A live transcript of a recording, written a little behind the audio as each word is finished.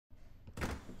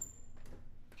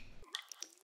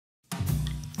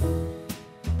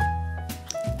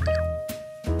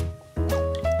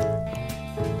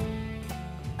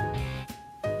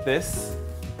This,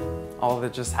 all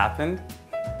that just happened,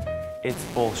 it's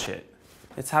bullshit.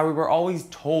 It's how we were always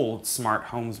told smart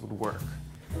homes would work.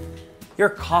 Your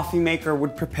coffee maker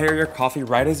would prepare your coffee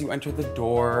right as you enter the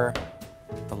door.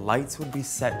 The lights would be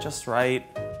set just right.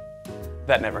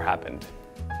 That never happened.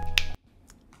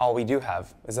 All we do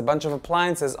have is a bunch of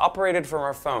appliances operated from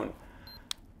our phone.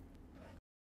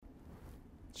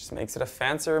 Just makes it a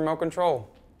fancy remote control.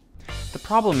 The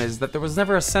problem is that there was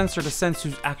never a sensor to sense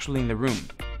who's actually in the room.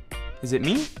 Is it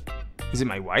me? Is it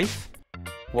my wife?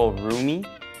 Well, RoomMe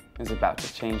is about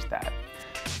to change that.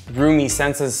 RoomMe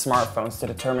senses smartphones to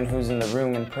determine who's in the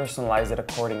room and personalize it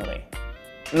accordingly.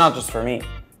 Not just for me,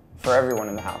 for everyone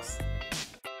in the house.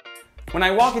 When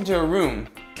I walk into a room,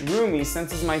 RoomMe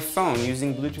senses my phone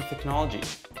using Bluetooth technology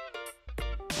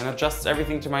and adjusts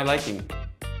everything to my liking.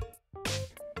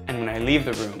 And when I leave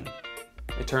the room,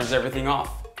 it turns everything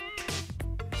off.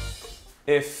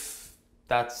 If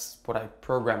that's what I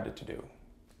programmed it to do.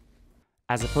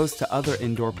 As opposed to other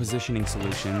indoor positioning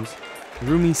solutions,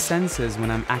 RoomMe senses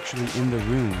when I'm actually in the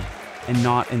room and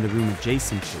not in the room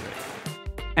adjacent to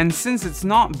it. And since it's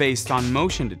not based on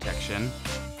motion detection,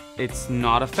 it's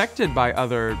not affected by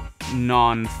other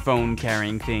non-phone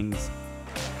carrying things.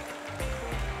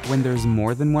 When there's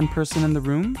more than one person in the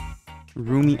room,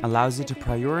 RoomMe allows you to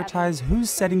prioritize whose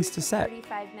settings to set.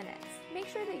 35 minutes. Make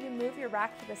sure that you move your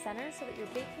rack to the center so that you're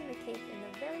baking the cake in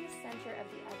the very center of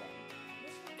the oven.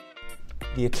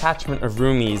 The attachment of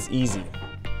RoomMe is easy.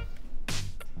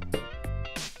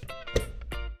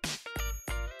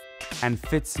 And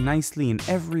fits nicely in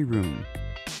every room.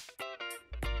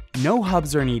 No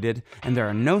hubs are needed, and there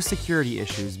are no security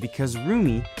issues because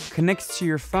RoomMe connects to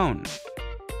your phone,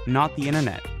 not the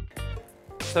internet.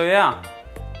 So yeah,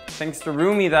 thanks to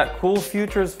RoomMe, that cool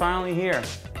future is finally here.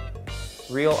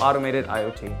 Real automated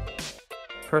IoT.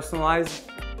 Personalized,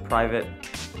 private,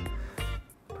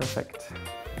 perfect.